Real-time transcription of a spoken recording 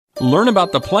Learn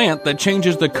about the plant that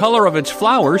changes the color of its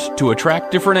flowers to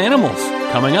attract different animals.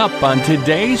 Coming up on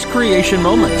today's Creation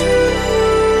Moment.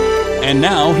 And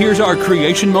now, here's our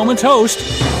Creation Moments host,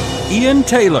 Ian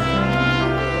Taylor.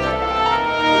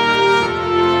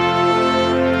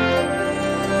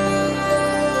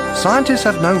 Scientists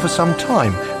have known for some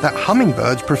time that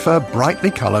hummingbirds prefer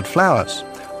brightly coloured flowers.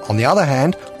 On the other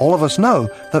hand, all of us know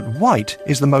that white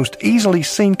is the most easily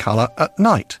seen colour at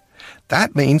night.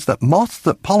 That means that moths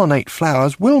that pollinate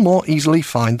flowers will more easily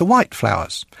find the white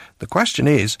flowers. The question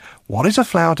is, what is a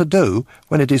flower to do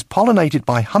when it is pollinated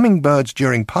by hummingbirds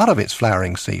during part of its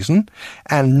flowering season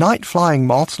and night-flying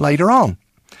moths later on?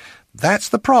 That's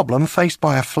the problem faced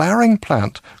by a flowering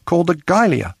plant called the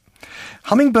Guylia.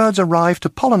 Hummingbirds arrive to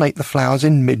pollinate the flowers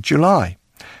in mid-July.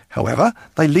 However,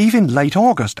 they leave in late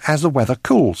August as the weather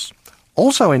cools.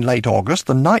 Also in late August,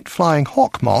 the night-flying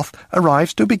hawk moth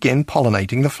arrives to begin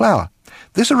pollinating the flower.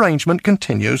 This arrangement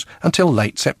continues until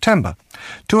late September.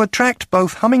 To attract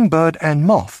both hummingbird and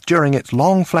moth during its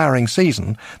long flowering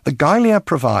season, the Guylia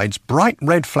provides bright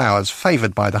red flowers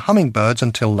favoured by the hummingbirds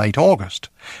until late August.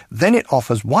 Then it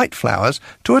offers white flowers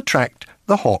to attract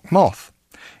the hawk moth.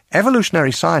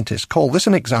 Evolutionary scientists call this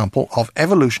an example of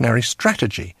evolutionary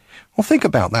strategy. Well, think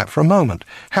about that for a moment.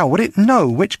 How would it know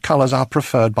which colours are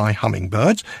preferred by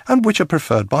hummingbirds and which are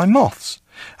preferred by moths?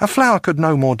 A flower could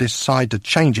no more decide to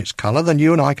change its colour than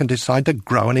you and I can decide to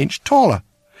grow an inch taller.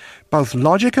 Both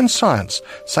logic and science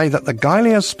say that the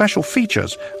Guylia's special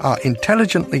features are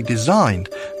intelligently designed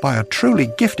by a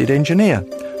truly gifted engineer.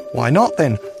 Why not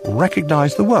then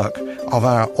recognise the work of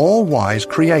our all-wise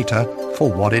Creator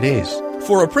for what it is?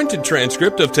 For a printed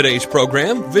transcript of today's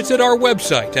program, visit our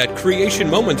website at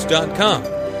creationmoments.com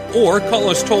or call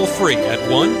us toll-free at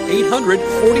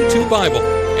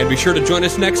 1-800-42-BIBLE. And be sure to join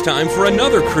us next time for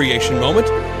another Creation Moment,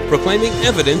 proclaiming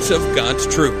evidence of God's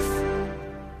truth.